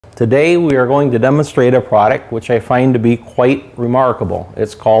Today we are going to demonstrate a product which I find to be quite remarkable.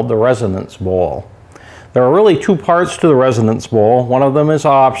 It's called the resonance bowl. There are really two parts to the resonance bowl. One of them is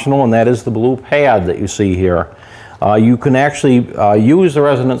optional, and that is the blue pad that you see here. You can actually use the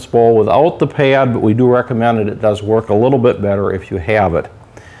resonance bowl without the pad, but we do recommend it. It does work a little bit better if you have it.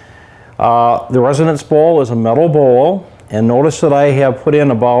 The resonance bowl is a metal bowl, and notice that I have put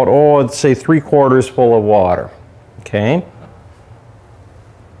in about, let's say 3/4 full of water. Okay.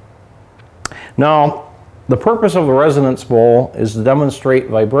 Now, the purpose of the resonance bowl is to demonstrate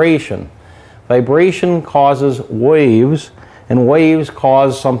vibration. Vibration causes waves, and waves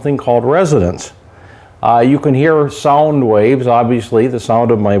cause something called resonance. You can hear sound waves, obviously the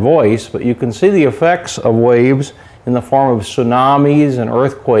sound of my voice, but you can see the effects of waves in the form of tsunamis and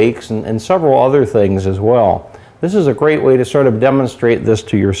earthquakes and several other things as well. This is a great way to sort of demonstrate this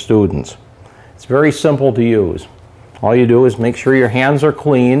to your students. It's very simple to use. All you do is make sure your hands are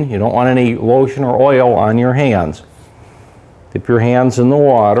clean. You don't want any lotion or oil on your hands. Dip your hands in the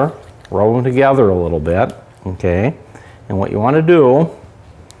water, rub them together a little bit, okay? And what you want to do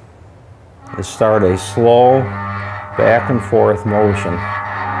is start a slow back and forth motion.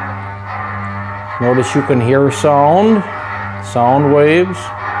 Notice you can hear sound waves,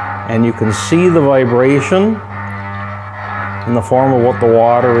 and you can see the vibration in the form of what the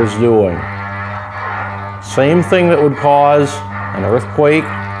water is doing. Same thing that would cause an earthquake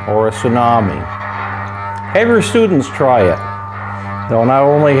or a tsunami. Have your students try it. They'll not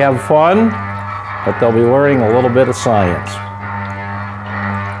only have fun, but they'll be learning a little bit of science.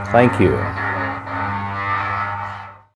 Thank you.